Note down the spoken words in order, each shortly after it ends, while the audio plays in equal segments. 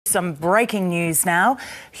some breaking news now.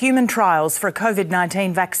 Human trials for a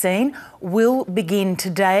COVID-19 vaccine will begin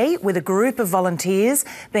today with a group of volunteers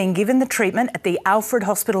being given the treatment at the Alfred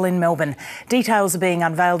Hospital in Melbourne. Details are being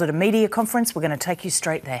unveiled at a media conference. We're going to take you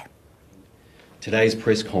straight there. Today's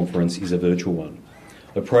press conference is a virtual one.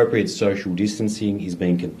 Appropriate social distancing is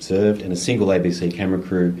being observed and a single ABC camera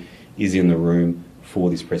crew is in the room for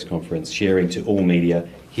this press conference, sharing to all media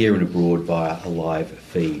here and abroad via a live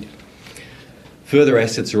feed. Further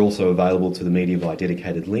assets are also available to the media via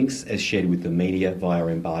dedicated links as shared with the media via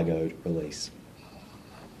embargoed release.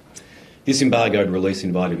 This embargoed release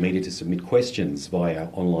invited media to submit questions via our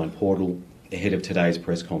online portal ahead of today's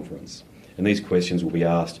press conference, and these questions will be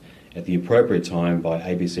asked at the appropriate time by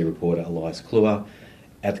ABC reporter Elias Kluwer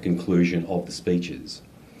at the conclusion of the speeches.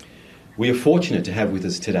 We are fortunate to have with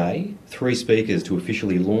us today 3 speakers to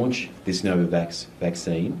officially launch this Novavax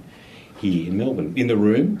vaccine here in Melbourne. In the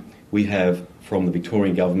room, we have from the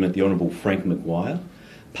Victorian Government the Honourable Frank McGuire,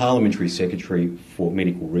 Parliamentary Secretary for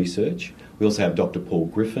Medical Research. We also have Dr Paul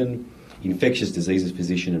Griffin, infectious diseases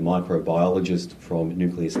physician and microbiologist from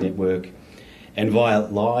Nucleus Network. And via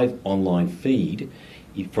live online feed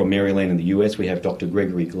from Maryland in the US, we have Dr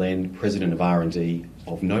Gregory Glenn, President of R&D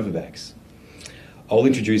of Novavax. I'll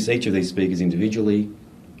introduce each of these speakers individually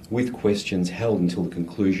with questions held until the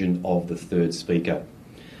conclusion of the third speaker.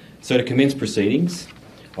 So to commence proceedings,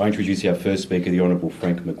 I introduce our first speaker, the Honourable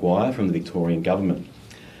Frank McGuire from the Victorian Government.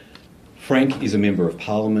 Frank is a Member of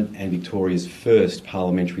Parliament and Victoria's first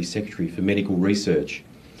Parliamentary Secretary for Medical Research.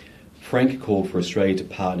 Frank called for Australia to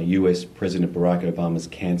partner US President Barack Obama's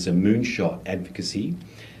cancer moonshot advocacy,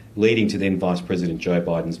 leading to then Vice President Joe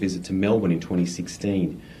Biden's visit to Melbourne in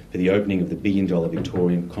 2016 for the opening of the $1 billion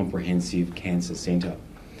Victorian Comprehensive Cancer Centre.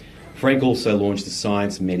 Frank also launched the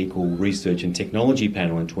Science, Medical, Research and Technology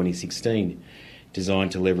Panel in 2016,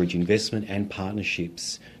 designed to leverage investment and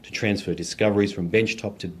partnerships to transfer discoveries from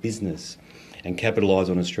benchtop to business and capitalise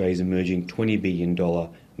on Australia's emerging $20 billion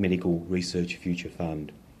Medical Research Future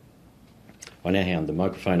Fund. I now hand the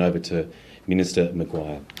microphone over to Minister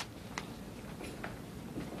McGuire.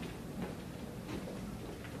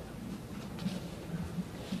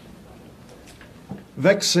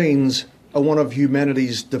 Vaccines are one of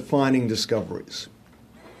humanity's defining discoveries.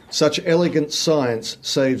 Such elegant science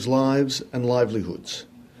saves lives and livelihoods.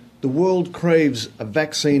 The world craves a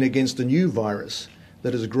vaccine against a new virus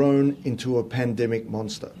that has grown into a pandemic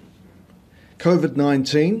monster.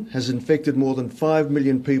 COVID-19 has infected more than 5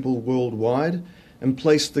 million people worldwide and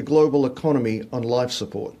placed the global economy on life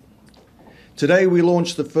support. Today we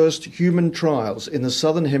launched the first human trials in the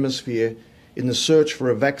Southern Hemisphere in the search for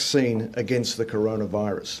a vaccine against the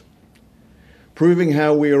coronavirus. Proving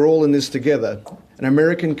how we are all in this together, an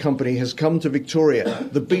American company has come to Victoria,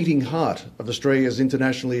 the beating heart of Australia's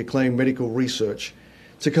internationally acclaimed medical research,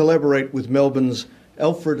 to collaborate with Melbourne's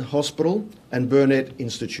Alfred Hospital and Burnet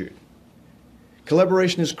Institute.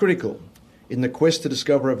 Collaboration is critical in the quest to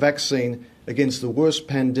discover a vaccine against the worst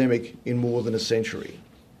pandemic in more than a century.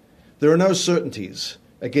 There are no certainties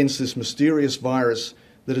against this mysterious virus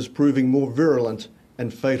that is proving more virulent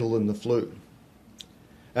and fatal than the flu.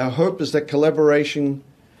 Our hope is that collaboration,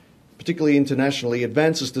 particularly internationally,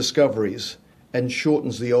 advances discoveries and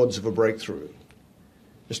shortens the odds of a breakthrough.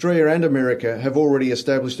 Australia and America have already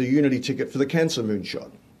established a unity ticket for the cancer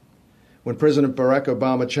moonshot. When President Barack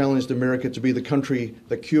Obama challenged America to be the country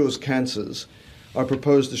that cures cancers, I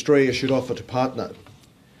proposed Australia should offer to partner.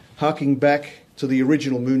 Harking back to the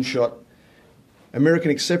original moonshot,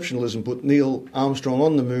 American exceptionalism put Neil Armstrong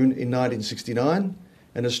on the moon in 1969,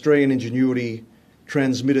 and Australian ingenuity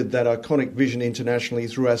transmitted that iconic vision internationally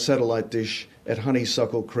through our satellite dish at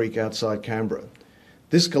Honeysuckle Creek outside Canberra.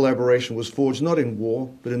 This collaboration was forged not in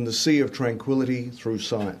war, but in the sea of tranquility through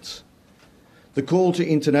science. The call to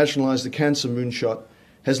internationalise the cancer moonshot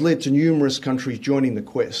has led to numerous countries joining the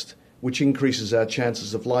quest, which increases our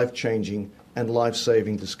chances of life-changing and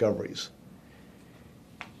life-saving discoveries.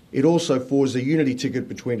 It also forged a unity ticket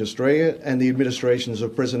between Australia and the administrations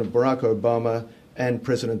of President Barack Obama and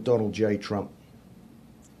President Donald J. Trump.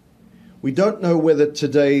 We don't know whether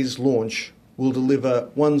today's launch will deliver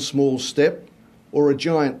one small step or a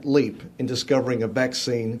giant leap in discovering a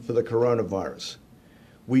vaccine for the coronavirus.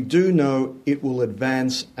 We do know it will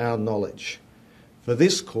advance our knowledge. For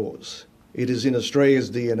this cause, it is in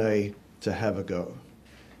Australia's DNA to have a go.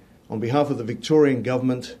 On behalf of the Victorian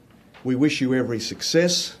Government, we wish you every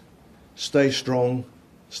success. Stay strong,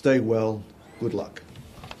 stay well, good luck.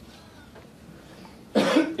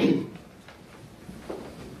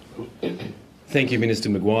 Thank you, Minister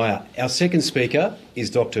McGuire. Our second speaker is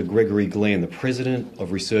Dr Gregory Glenn, the President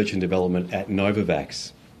of Research and Development at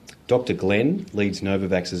Novavax. Dr. Glenn leads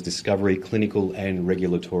Novavax's discovery, clinical and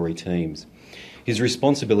regulatory teams. His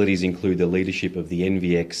responsibilities include the leadership of the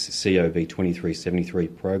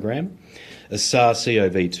NVX-CoV2373 program, a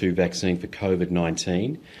SARS-CoV-2 vaccine for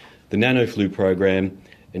COVID-19, the NanoFlu program,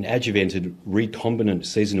 an adjuvanted recombinant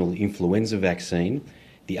seasonal influenza vaccine,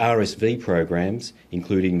 the RSV programs,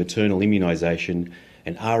 including maternal immunisation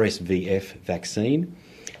and RSVF vaccine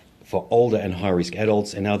for older and high-risk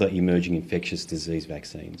adults, and other emerging infectious disease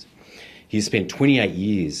vaccines. He has spent 28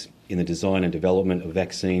 years in the design and development of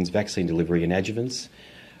vaccines, vaccine delivery and adjuvants.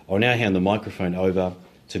 I'll now hand the microphone over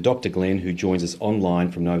to Dr. Glenn, who joins us online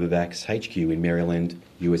from Novavax HQ in Maryland,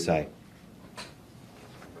 USA.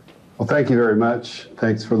 Well, thank you very much.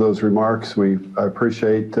 Thanks for those remarks. I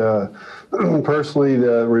appreciate personally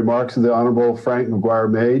the remarks that the Honourable Frank McGuire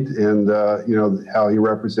made, and how he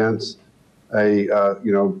represents a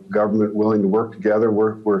government willing to work together.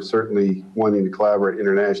 We're certainly wanting to collaborate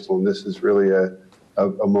international, and this is really a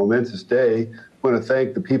momentous day. I want to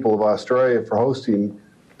thank the people of Australia for hosting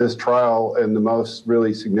this trial in the most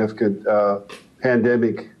really significant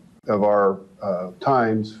pandemic of our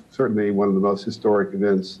times, certainly one of the most historic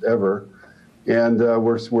events ever. And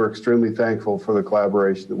we're extremely thankful for the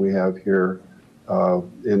collaboration that we have here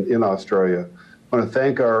in Australia. I want to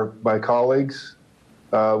thank my colleagues.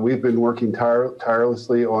 We've been working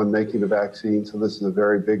tirelessly on making the vaccine, so this is a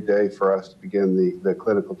very big day for us to begin the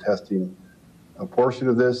clinical testing portion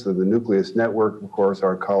of this. And the Nucleus Network, of course,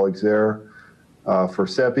 our colleagues there, for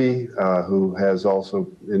CEPI, who has also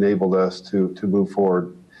enabled us to move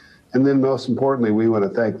forward. And then most importantly, we want to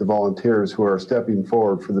thank the volunteers who are stepping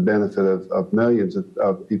forward for the benefit of millions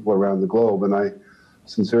of people around the globe. And I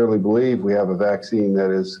sincerely believe we have a vaccine that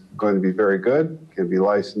is going to be very good, can be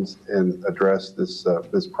licensed and address this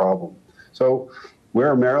problem. So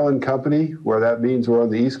we're a Maryland company, where that means we're on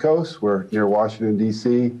the East Coast. We're near Washington,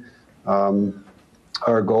 D.C.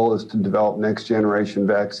 Our goal is to develop next generation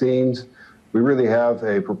vaccines. We really have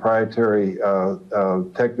a proprietary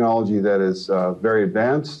technology that is very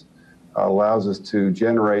advanced, allows us to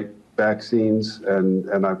generate vaccines,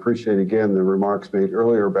 and I appreciate again the remarks made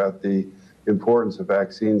earlier about the importance of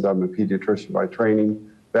vaccines. I'm a pediatrician by training.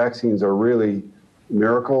 Vaccines are really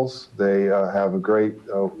miracles. They have a great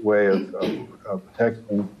way of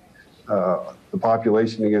protecting the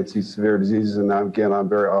population against these severe diseases, and again, I'm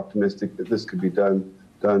very optimistic that this could be done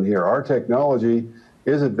here. Our technology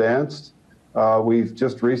is advanced. We've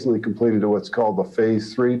just recently completed what's called the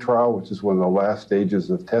phase 3 trial, which is one of the last stages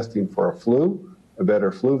of testing for a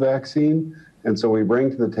better flu vaccine. And so we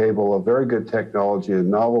bring to the table a very good technology, a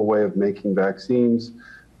novel way of making vaccines.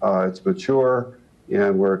 It's mature,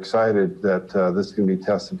 and we're excited that this can be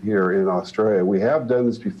tested here in Australia. We have done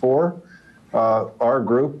this before. Our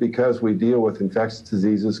group, because we deal with infectious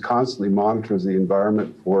diseases, constantly monitors the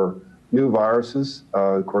environment for new viruses.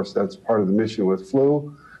 Of course, that's part of the mission with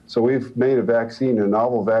flu. So we've made a vaccine, a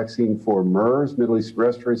novel vaccine for MERS, Middle East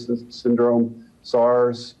Respiratory Syndrome,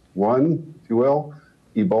 SARS-1, if you will,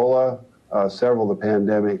 Ebola, several of the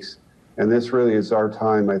pandemics. And this really is our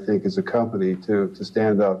time, I think, as a company to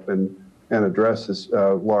stand up and address this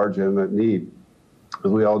large unmet need.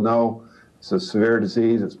 As we all know, it's a severe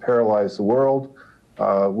disease. It's paralyzed the world.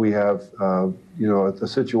 We have, a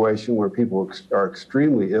situation where people are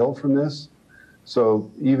extremely ill from this. So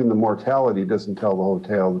even the mortality doesn't tell the whole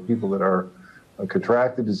tale. The people that are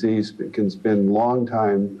contract the disease can spend long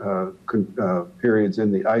time periods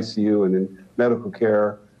in the ICU and in medical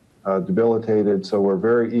care, debilitated. So we're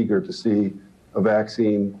very eager to see a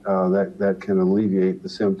vaccine that can alleviate the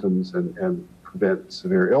symptoms and prevent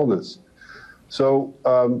severe illness. So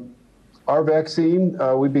our vaccine,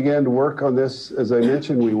 we began to work on this. As I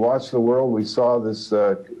mentioned, we watched the world. We saw this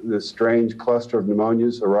strange cluster of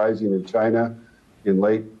pneumonias arising in China. In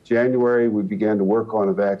late January, we began to work on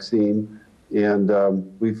a vaccine, and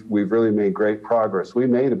we've really made great progress. We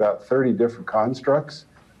made about 30 different constructs.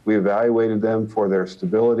 We evaluated them for their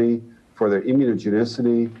stability, for their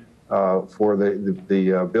immunogenicity, for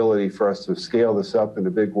the ability for us to scale this up in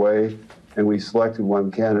a big way. And we selected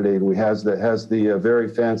one candidate, and has the very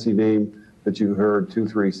fancy name that you heard,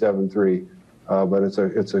 2373. But it's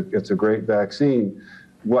a great vaccine.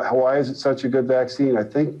 Why is it such a good vaccine? I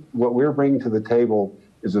think what we're bringing to the table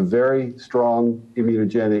is a very strong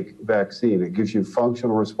immunogenic vaccine. It gives you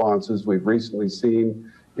functional responses. We've recently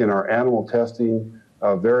seen in our animal testing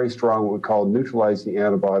very strong what we call neutralising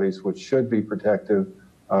antibodies, which should be protective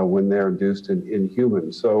when they're induced in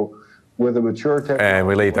humans. So with a mature technology. And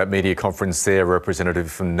we leave that media conference there,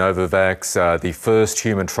 representative from Novavax, the first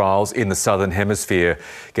human trials in the Southern Hemisphere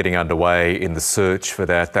getting underway in the search for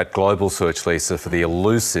that global search, Lisa, for the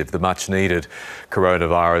elusive, the much-needed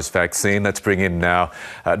coronavirus vaccine. Let's bring in now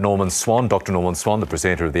Norman Swan, Dr. Norman Swan, the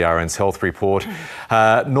presenter of the RN's Health Report.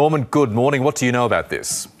 Norman, good morning. What do you know about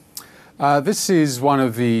this? This is one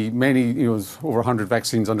of the many, over 100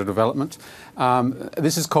 vaccines under development.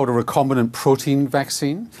 This is called a recombinant protein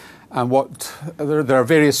vaccine. And there are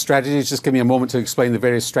various strategies. Just give me a moment to explain the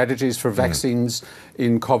various strategies for vaccines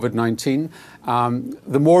in COVID-19.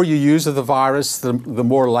 The more you use of the virus, the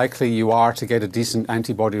more likely you are to get a decent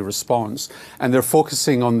antibody response. And they're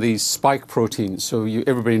focusing on these spike proteins. So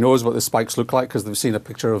everybody knows what the spikes look like because they've seen a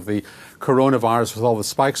picture of the coronavirus with all the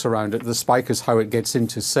spikes around it. The spike is how it gets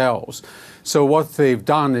into cells. So what they've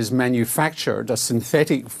done is manufactured a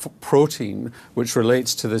synthetic protein which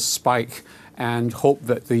relates to this spike, and hope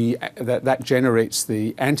that that generates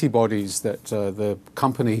the antibodies that the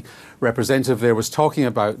company representative there was talking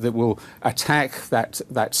about that will attack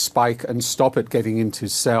that spike and stop it getting into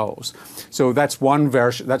cells. So that's one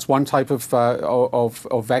version. That's one type of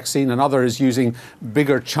vaccine. Another is using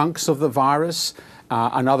bigger chunks of the virus.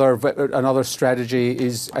 Another strategy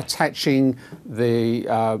is attaching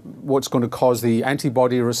what's going to cause the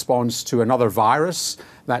antibody response to another virus.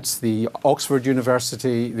 That's the Oxford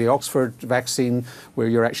vaccine, where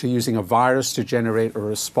you're actually using a virus to generate a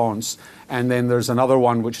response. And then there's another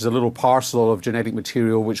one, which is a little parcel of genetic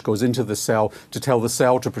material which goes into the cell to tell the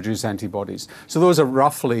cell to produce antibodies. So those are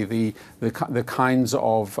roughly the kinds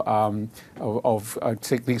of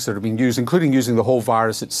techniques that are being used, including using the whole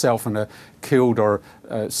virus itself in a killed or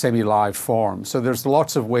semi-live form. So there's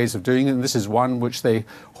lots of ways of doing it, and this is one which they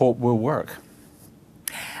hope will work.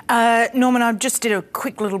 Norman, I just did a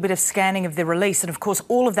quick little bit of scanning of the release, and of course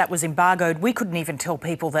all of that was embargoed. We couldn't even tell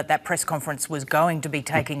people that press conference was going to be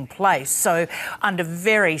taking place. So under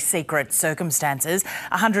very secret circumstances,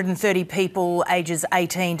 130 people ages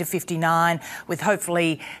 18 to 59 with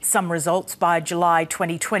hopefully some results by July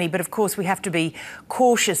 2020. But of course we have to be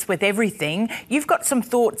cautious with everything. You've got some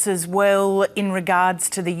thoughts as well in regards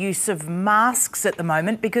to the use of masks at the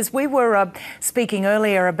moment, because we were speaking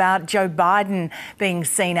earlier about Joe Biden being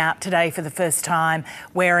seen out today for the first time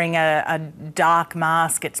wearing a dark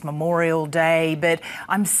mask. It's Memorial Day, but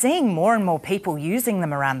I'm seeing more and more people using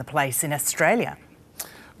them around the place in Australia.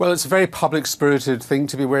 Well, it's a very public-spirited thing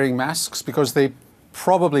to be wearing masks because they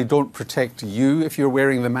probably don't protect you if you're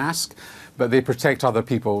wearing the mask, but they protect other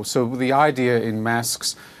people. So the idea in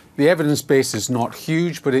masks, the evidence base is not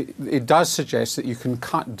huge, but it does suggest that you can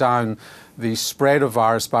cut down the spread of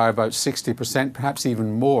virus by about 60%, perhaps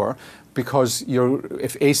even more, because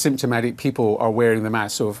if asymptomatic people are wearing the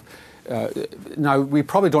mask. So now we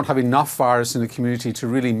probably don't have enough virus in the community to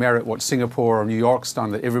really merit what Singapore or New York's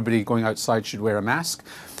done, that everybody going outside should wear a mask.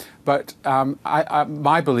 But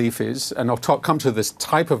my belief is, and I'll come to this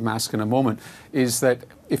type of mask in a moment, is that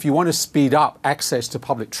if you want to speed up access to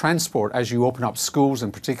public transport as you open up schools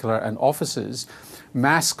in particular and offices,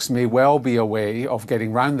 masks may well be a way of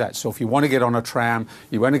getting around that. So if you want to get on a tram,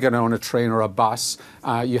 you want to get on a train or a bus,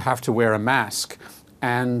 you have to wear a mask.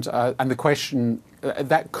 And the question,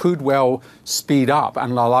 that could well speed up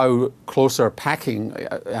and allow closer packing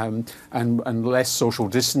and less social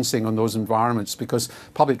distancing on those environments, because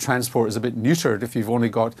public transport is a bit neutered if you've only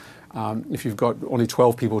got only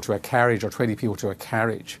 12 people to a carriage or 20 people to a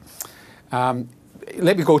carriage.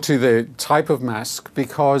 Let me go to the type of mask,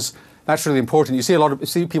 because that's really important. You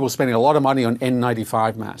see people spending a lot of money on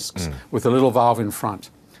N95 masks with a little valve in front.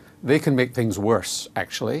 They can make things worse,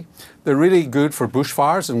 actually. They're really good for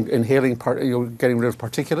bushfires and inhaling, getting rid of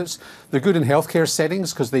particulates. They're good in healthcare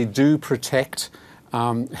settings because they do protect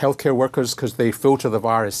healthcare workers because they filter the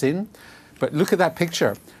virus in. But look at that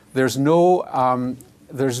picture. There's no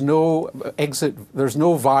exit. There's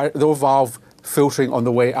no valve filtering on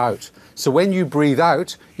the way out. So when you breathe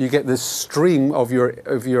out, you get this stream of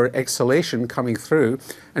your exhalation coming through,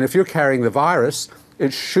 and if you're carrying the virus,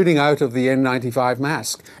 it's shooting out of the N95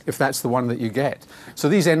 mask, if that's the one that you get. So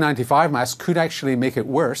these N95 masks could actually make it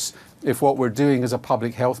worse if what we're doing is a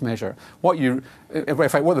public health measure. What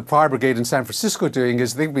the fire brigade in San Francisco are doing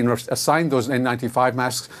is they've been assigned those N95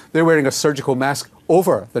 masks. They're wearing a surgical mask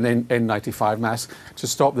over the N95 mask to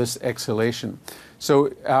stop this exhalation. So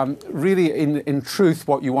really, in truth,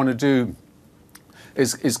 what you want to do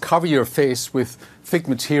is cover your face with thick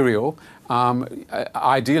material,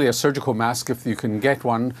 ideally a surgical mask if you can get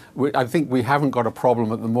one. I think we haven't got a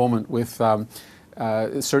problem at the moment with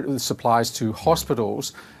certain supplies to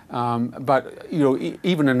hospitals, but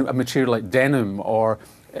even in a material like denim or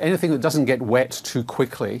anything that doesn't get wet too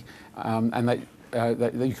quickly, and that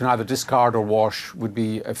you can either discard or wash would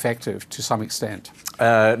be effective to some extent.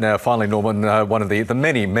 Now, finally, Norman, one of the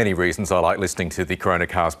many, many reasons I like listening to the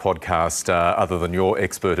Coronacast podcast, other than your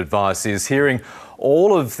expert advice, is hearing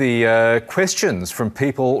all of the questions from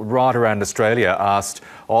people right around Australia asked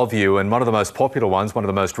of you. And one of the most popular ones, one of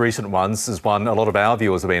the most recent ones, is one a lot of our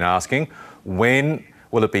viewers have been asking: when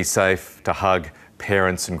will it be safe to hug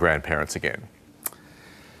parents and grandparents again?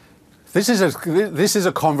 This is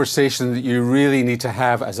a conversation that you really need to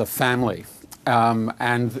have as a family,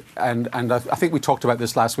 and I think we talked about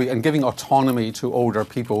this last week. And giving autonomy to older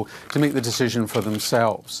people to make the decision for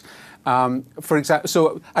themselves. For example,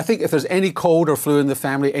 so I think if there's any cold or flu in the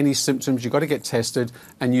family, any symptoms, you've got to get tested,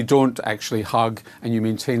 and you don't actually hug, and you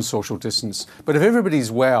maintain social distance. But if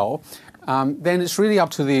everybody's well, then it's really up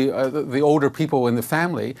to the older people in the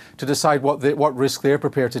family to decide what risk they're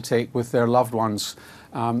prepared to take with their loved ones,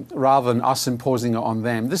 rather than us imposing it on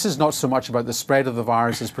them. This is not so much about the spread of the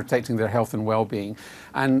virus as protecting their health and well-being.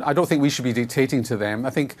 And I don't think we should be dictating to them. I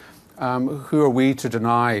think who are we to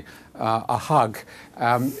deny a hug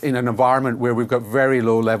in an environment where we've got very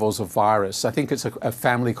low levels of virus? I think it's a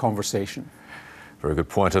family conversation. Very good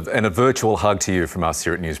point. And a virtual hug to you from us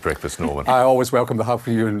here at News Breakfast, Norman. I always welcome the hug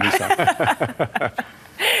from you and Lisa.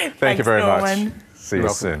 Thank you very Norman. much. See you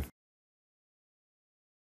soon.